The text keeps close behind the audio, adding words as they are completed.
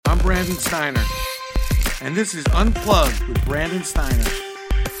Brandon Steiner, and this is Unplugged with Brandon Steiner.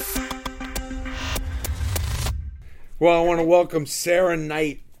 Well, I want to welcome Sarah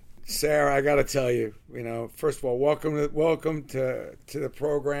Knight. Sarah, I got to tell you, first of all, welcome to the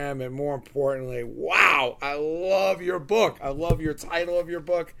program, and more importantly, wow, I love your book. I love your title of your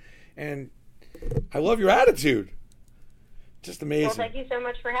book, and I love your attitude. Just amazing. Well, thank you so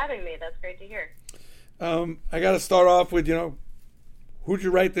much for having me. That's great to hear. I got to start off with, who'd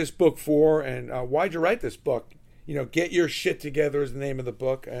you write this book for, and why'd you write this book? Get Your Shit Together is the name of the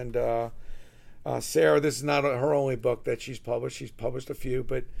book, and Sarah, this is not her only book that she's published. She's published a few,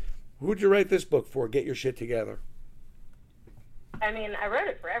 but who'd you write this book for, Get Your Shit Together? I mean, I wrote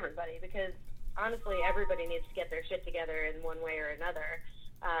it for everybody because, honestly, everybody needs to get their shit together in one way or another.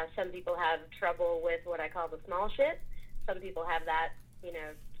 Some people have trouble with what I call the small shit. Some people have that,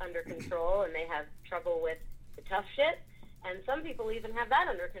 under control, and they have trouble with the tough shit. And some people even have that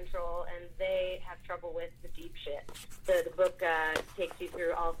under control, and they have trouble with the deep shit. So the book takes you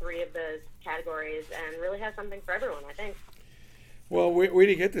through all three of those categories and really has something for everyone, I think. Well, where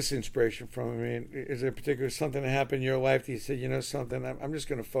do you get this inspiration from? I mean, is there particular something that happened in your life that you said, something, I'm just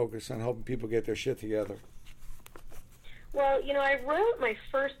going to focus on helping people get their shit together? Well, I wrote my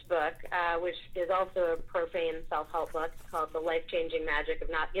first book, which is also a profane self-help book called The Life-Changing Magic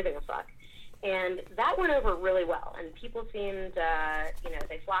of Not Giving a Fuck. And that went over really well. And people seemed,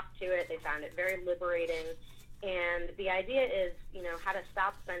 they flocked to it. They found it very liberating. And the idea is, how to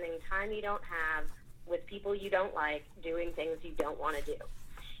stop spending time you don't have with people you don't like doing things you don't want to do.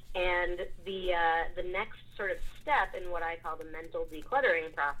 And the next sort of step in what I call the mental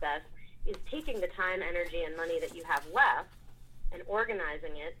decluttering process is taking the time, energy, and money that you have left and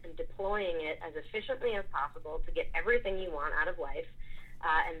organizing it and deploying it as efficiently as possible to get everything you want out of life.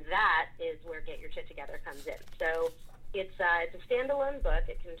 And that is where Get Your Shit Together comes in. So it's a standalone book.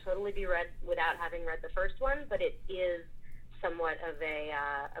 It can totally be read without having read the first one, but it is somewhat of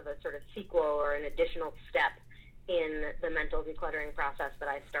a sort of sequel or an additional step in the mental decluttering process that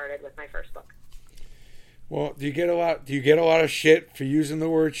I started with my first book. Well, do you get a lot of shit for using the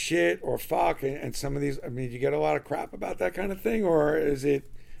word shit or fuck and some of these? I mean, do you get a lot of crap about that kind of thing, or is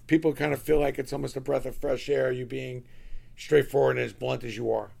it people kind of feel like it's almost a breath of fresh air, you being straightforward and as blunt as you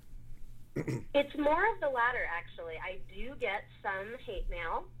are? It's more of the latter, actually. I do get some hate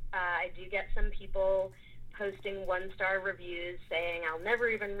mail. I do get some people posting one-star reviews saying, I'll never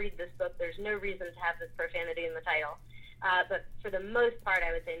even read this book. There's no reason to have this profanity in the title. But for the most part,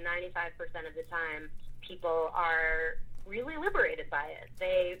 I would say 95% of the time, people are really liberated by it.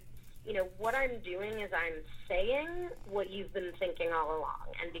 They, what I'm doing is I'm saying what you've been thinking all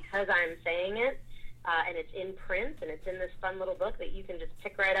along. And because I'm saying it, and it's in print, and it's in this fun little book that you can just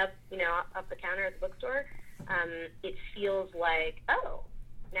pick right up, up the counter at the bookstore, it feels like, oh,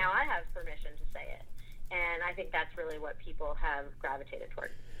 now I have permission to say it. And I think that's really what people have gravitated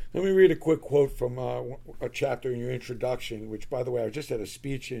toward. Let me read a quick quote from a chapter in your introduction, which, by the way, I just had a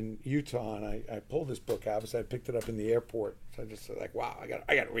speech in Utah, and I pulled this book out because I picked it up in the airport. So I just said, wow, I got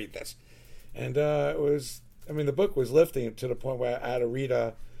to read this. And the book was lifting to the point where I had to read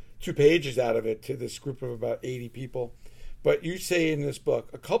 2 pages out of it to this group of about 80 people. But you say in this book,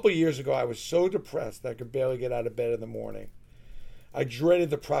 a couple of years ago, I was so depressed that I could barely get out of bed in the morning. I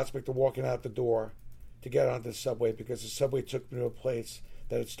dreaded the prospect of walking out the door to get onto the subway because the subway took me to a place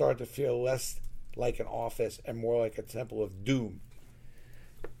that had started to feel less like an office and more like a temple of doom.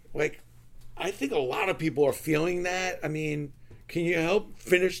 Like, I think a lot of people are feeling that. I mean, can you help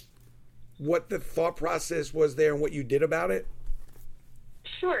finish what the thought process was there and what you did about it?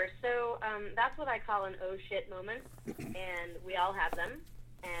 Sure. So that's what I call an oh shit moment, and we all have them,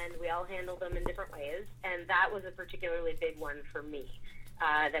 and we all handle them in different ways, and that was a particularly big one for me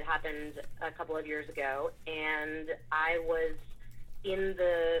that happened a couple of years ago, and I was in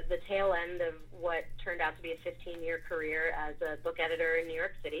the tail end of what turned out to be a 15-year career as a book editor in New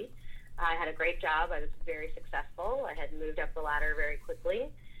York City. I had a great job. I was very successful. I had moved up the ladder very quickly,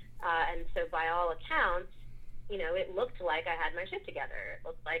 and so by all accounts, it looked like I had my shit together. It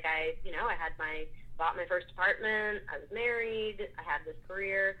looked like I bought my first apartment, I was married, I had this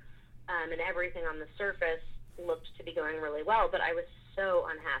career, and everything on the surface looked to be going really well, but I was so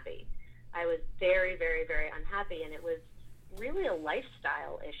unhappy. I was very, very, very unhappy, and it was really a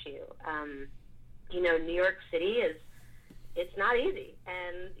lifestyle issue. New York City it's not easy,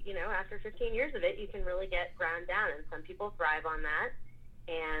 and, after 15 years of it, you can really get ground down, and some people thrive on that,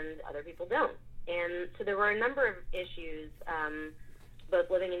 and other people don't. And so there were a number of issues, both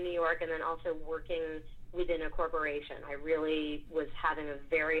living in New York and then also working within a corporation. I really was having a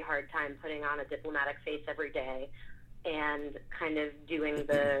very hard time putting on a diplomatic face every day, and kind of doing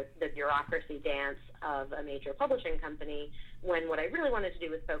the bureaucracy dance of a major publishing company, when what I really wanted to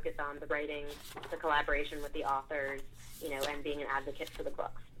do was focus on the writing, the collaboration with the authors, and being an advocate for the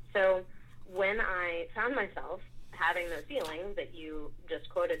books. So when I found myself having those feelings that you just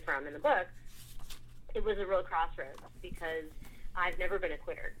quoted from in the book, it was a real crossroads, because I've never been a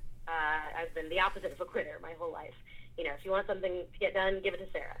quitter. I've been the opposite of a quitter my whole life. If you want something to get done, give it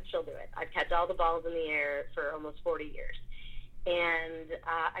to Sarah. She'll do it. I've kept all the balls in the air for almost 40 years. And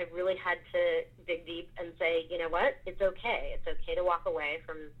I really had to dig deep and say, you know what? It's okay. It's okay to walk away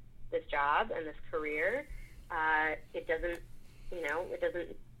from this job and this career. It doesn't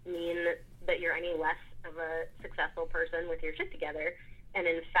mean that you're any less of a successful person with your shit together. And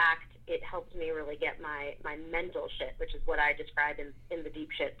in fact, it helped me really get my mental shit, which is what I described in the deep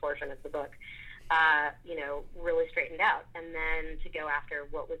shit portion of the book, really straightened out. And then to go after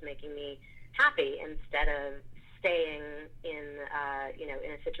what was making me happy instead of staying in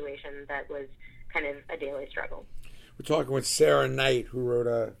a situation that was kind of a daily struggle. We're talking with Sarah Knight, who wrote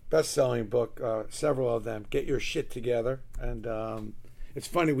a best-selling book, several of them, Get Your Shit Together. And it's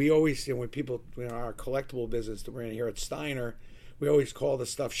funny, we always, when people, our collectible business that we're in here at Steiner, we always call the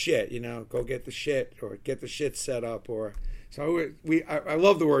stuff shit, go get the shit, or get the shit set up. So I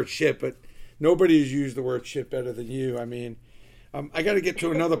love the word shit, but nobody's used the word shit better than you. I mean, I got to get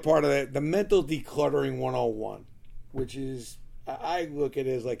to another part of that, the mental decluttering 101, which is, I look at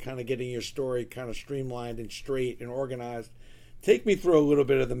it as like kind of getting your story kind of streamlined and straight and organized. Take me through a little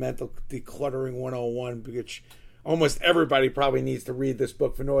bit of the mental decluttering 101, because almost everybody probably needs to read this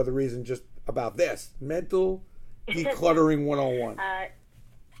book for no other reason, just about this. Mental decluttering 101.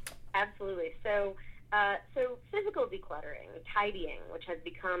 Absolutely. So physical decluttering, tidying, which has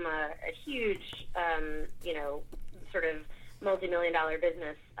become a huge, sort of multi-million-dollar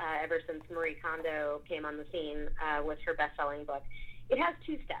business ever since Marie Kondo came on the scene with her best-selling book. It has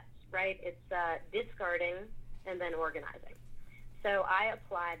two steps, right? It's discarding and then organizing. So I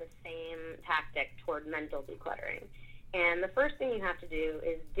apply the same tactic toward mental decluttering. And the first thing you have to do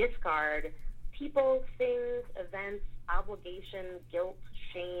is discard people, things, events, obligation, guilt,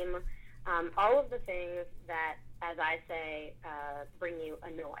 shame, all of the things that, as I say, bring you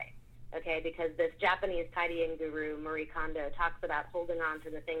annoy. Okay, because this Japanese tidying guru, Marie Kondo, talks about holding on to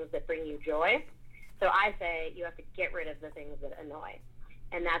the things that bring you joy. So I say you have to get rid of the things that annoy,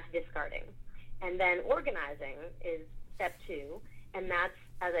 and that's discarding. And then organizing is step two, and that's,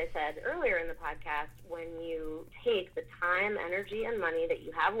 as I said earlier in the podcast, when you take the time, energy, and money that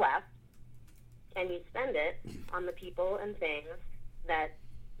you have left, and you spend it on the people and things that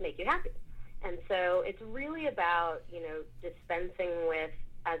make you happy. And so it's really about, dispensing with,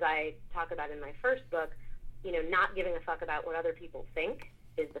 as I talk about in my first book, not giving a fuck about what other people think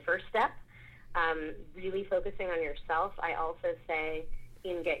is the first step. Really focusing on yourself. I also say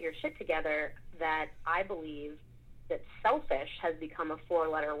in Get Your Shit Together that I believe that selfish has become a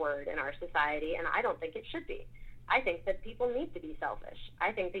four-letter word in our society, and I don't think it should be. I think that people need to be selfish.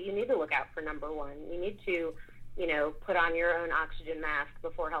 I think that you need to look out for number one. You need to, put on your own oxygen mask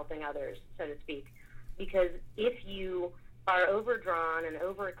before helping others, so to speak. Because if you are overdrawn and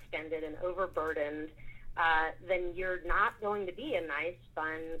overextended and overburdened, then you're not going to be a nice,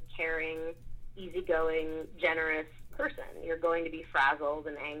 fun, caring, easygoing, generous person. You're going to be frazzled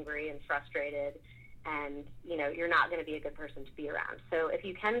and angry and frustrated, and you're not going to be a good person to be around. So if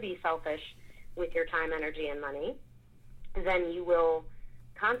you can be selfish with your time, energy, and money, then you will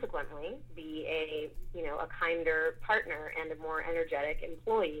consequently be a kinder partner and a more energetic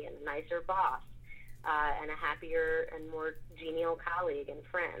employee and a nicer boss. And a happier and more genial colleague and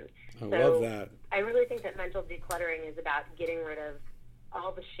friend. I love that. I really think that mental decluttering is about getting rid of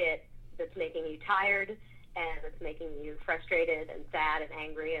all the shit that's making you tired and that's making you frustrated and sad and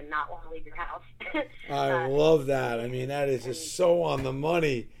angry and not want to leave your house. I love that. I mean, that is just so on the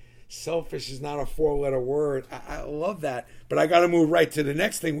money. Selfish is not a four-letter word. I love that. But I got to move right to the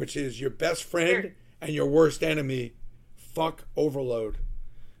next thing, which is your best friend and your worst enemy. Fuck overload.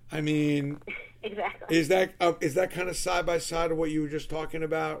 I mean... Exactly. Is that kind of side by side of what you were just talking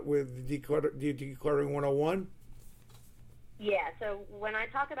about with decluttering 101? Yeah. So when I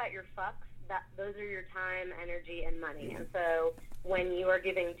talk about your fucks, those are your time, energy, and money. And so when you are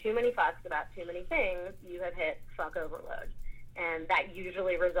giving too many fucks about too many things, you have hit fuck overload, and that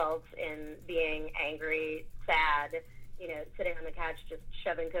usually results in being angry, sad, sitting on the couch just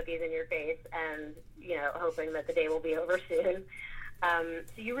shoving cookies in your face, and hoping that the day will be over soon.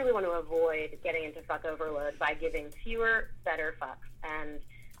 So you really want to avoid getting into fuck overload by giving fewer, better fucks. And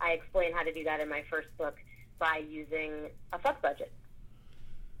I explain how to do that in my first book by using a fuck budget.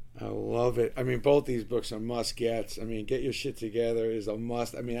 I love it. I mean, both these books are must gets. I mean, Get Your Shit Together is a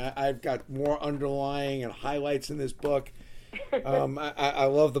must. I mean, I've got more underlying and highlights in this book. I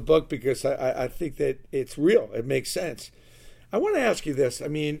love the book because I think that it's real. It makes sense. I want to ask you this. I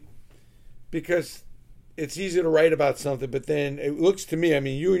mean, because it's easy to write about something, but then it looks to me, I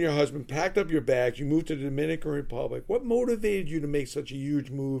mean, you and your husband packed up your bags, you moved to the Dominican Republic. What motivated you to make such a huge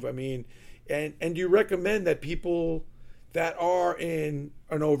move? I mean, and do you recommend that people that are in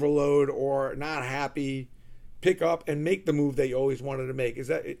an overload or not happy pick up and make the move that you always wanted to make?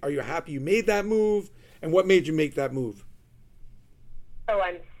 Are you happy you made that move? And what made you make that move? Oh,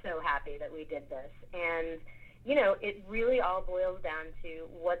 I'm so happy that we did this. And, you know, it really all boils down to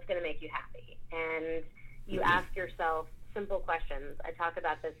what's going to make you happy. And you ask yourself simple questions. I talk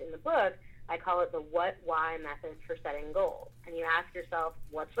about this in the book. I call it the what, why method for setting goals. And you ask yourself,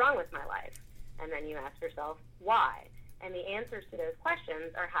 what's wrong with my life? And then you ask yourself, why? And the answers to those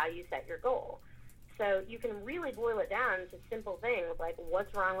questions are how you set your goal. So you can really boil it down to simple things like,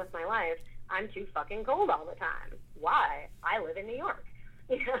 what's wrong with my life? I'm too fucking cold all the time. Why? I live in New York.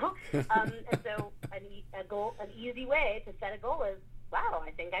 You know? And so an easy way to set a goal is, wow,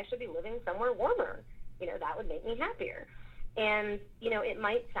 I think I should be living somewhere warmer. You know, that would make me happier. And, you know, it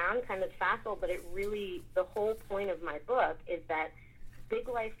might sound kind of facile, but it really, the whole point of my book is that big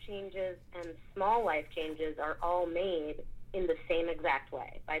life changes and small life changes are all made in the same exact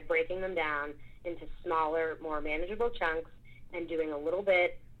way, by breaking them down into smaller, more manageable chunks and doing a little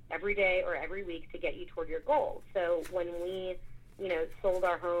bit every day or every week to get you toward your goal. So when we, you know, sold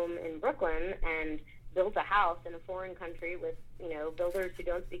our home in Brooklyn and built a house in a foreign country with, you know, builders who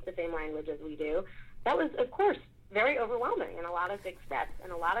don't speak the same language as we do, that was, of course, very overwhelming and a lot of big steps.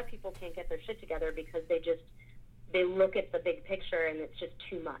 And a lot of people can't get their shit together because they look at the big picture and it's just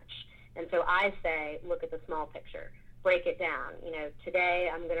too much. And so I say, look at the small picture, break it down. You know,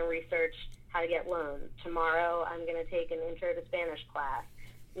 today I'm going to research how to get loans. Tomorrow I'm going to take an intro to Spanish class.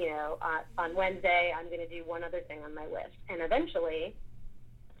 You know, on Wednesday I'm going to do one other thing on my list. And eventually,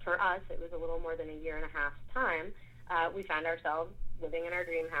 for us, it was a little more than a year and a half time, we found ourselves living in our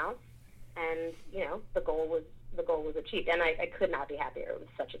dream house. And, you know, the goal was achieved. And I could not be happier. It was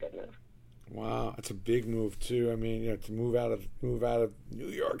such a good move. Wow, that's a big move too. I mean, you know, to move out of New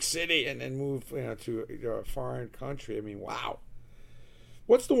York City and then move, you know, to a foreign country. I mean, wow.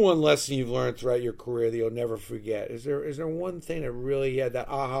 What's the one lesson you've learned throughout your career that you'll never forget? Is there one thing that really had that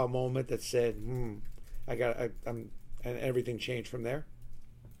aha moment that said, and everything changed from there?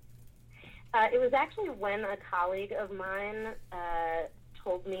 It was actually when a colleague of mine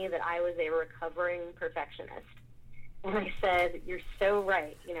told me that I was a recovering perfectionist. And I said, you're so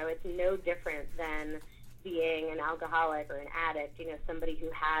right. You know, it's no different than being an alcoholic or an addict, you know, somebody who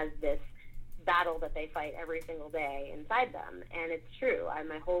has this battle that they fight every single day inside them. And it's true.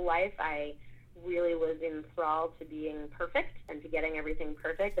 My whole life, I really was enthralled to being perfect and to getting everything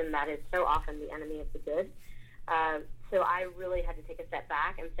perfect, and that is so often the enemy of the good. So I really had to take a step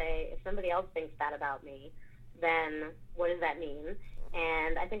back and say, if somebody else thinks that about me, then what does that mean?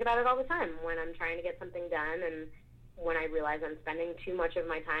 And I think about it all the time when I'm trying to get something done, and when I realize I'm spending too much of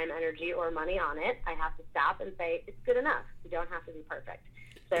my time, energy, or money on it, I have to stop and say, it's good enough. You don't have to be perfect.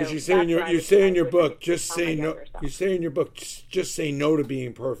 Because you say in your book, just say no. You say in your book, just say no to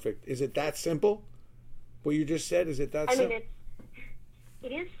being perfect. Is it that simple? What you just said, is it that simple? I mean,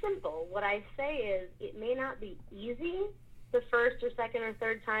 it is simple. What I say is, it may not be easy the first or second or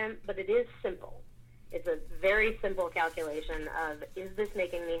third time, but it is simple. It's a very simple calculation of, is this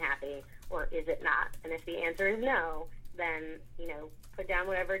making me happy or is it not? And if the answer is no, then, you know, put down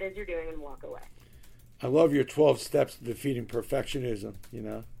whatever it is you're doing and walk away. I love your 12 steps to defeating perfectionism, you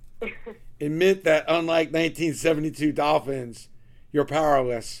know. Admit that unlike 1972 Dolphins, you're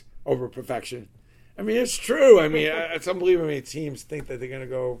powerless over perfection. I mean, it's true. I mean, it's unbelievable. I mean, teams think that they're going to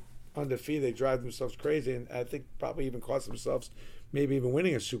go undefeated. They drive themselves crazy, and I think probably even cost themselves maybe even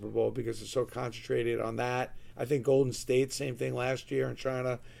winning a Super Bowl because they're so concentrated on that. I think Golden State, same thing last year, and trying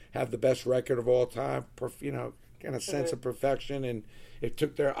to have the best record of all time, you know, kind of sense of perfection, and it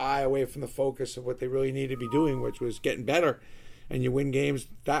took their eye away from the focus of what they really needed to be doing, which was getting better. And you win games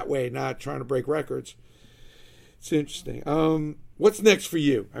that way, not trying to break records. It's interesting. What's next for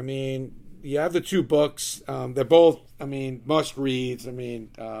you? I mean, you have the two books. They're both, I mean, must reads. I mean,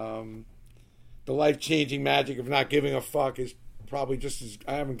 The Life-Changing Magic of Not Giving a Fuck is probably just as,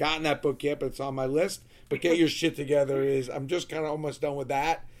 I haven't gotten that book yet, but it's on my list. But Get Your Shit Together is, I'm just kind of almost done with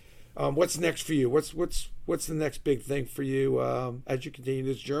that. What's next for you? What's the next big thing for you as you continue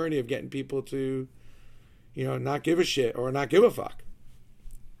this journey of getting people to, you know, not give a shit or not give a fuck?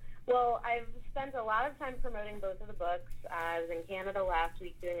 Well, I've spent a lot of time promoting both of the books. I was in Canada last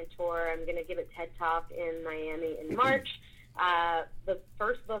week doing a tour. I'm going to give a TED Talk in Miami in March. The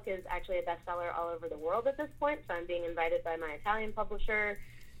first book is actually a bestseller all over the world at this point, so I'm being invited by my Italian publisher,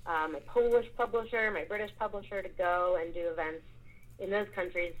 my Polish publisher, my British publisher to go and do events in those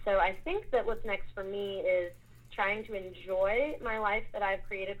countries. So I think that what's next for me is trying to enjoy my life that I've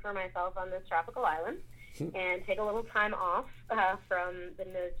created for myself on this tropical island and take a little time off from the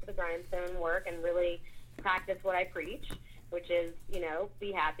nose to the grindstone work and really practice what I preach, which is,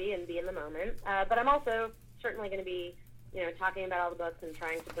 be happy and be in the moment. But I'm also certainly going to be, talking about all the books and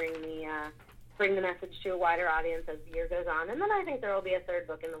trying to bring the message to a wider audience as the year goes on. And then I think there will be a third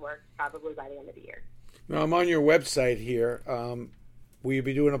book in the works probably by the end of the year. Now, I'm on your website here. Will you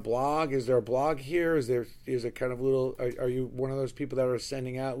be doing a blog? Is there a blog here? Is it kind of little? Are you one of those people that are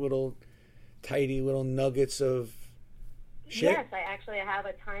sending out little nuggets of shit? Yes, I have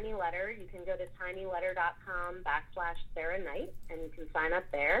a tiny letter. You can go to tinyletter.com/Sarah Knight, and you can sign up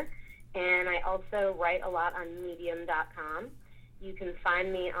there. And I also write a lot on medium.com. You can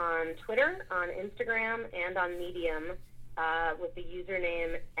find me on Twitter, on Instagram, and on Medium with the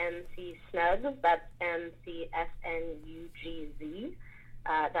username MCSnugz. That's MCSNUGZ.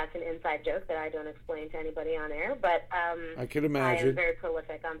 That's an inside joke that I don't explain to anybody on air, but I could imagine. I am very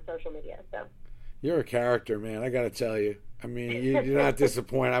prolific on social media. So you're a character, man. I got to tell you. I mean, you're not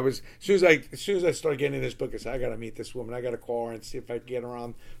disappointed. As soon as I started getting this book, I said, I got to meet this woman. I got to call her and see if I can get her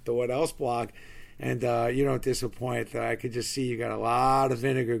on the What Else blog. And you don't disappoint. I could just see you got a lot of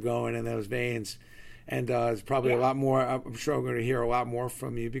vinegar going in those veins. And it's probably a lot more. I'm sure I'm going to hear a lot more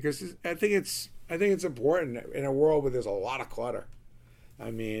from you because I think it's important in a world where there's a lot of clutter. I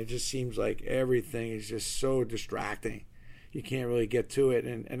mean, it just seems like everything is just so distracting. You can't really get to it,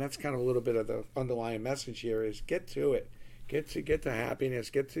 and that's kind of a little bit of the underlying message here: is get to it, get to happiness,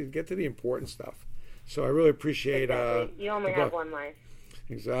 get to the important stuff. So I really appreciate. Exactly. You only have one life.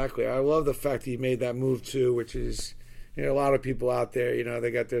 Exactly. I love the fact that you made that move too, which is, a lot of people out there, they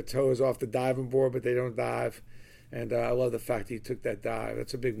got their toes off the diving board, but they don't dive. And I love the fact that you took that dive.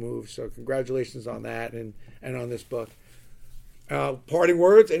 That's a big move. So congratulations on that and on this book. Parting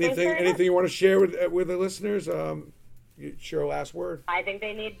words? Anything you want to share with the listeners? Share a last word. I think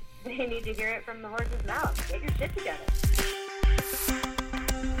they need to hear it from the horse's mouth. Get your shit together.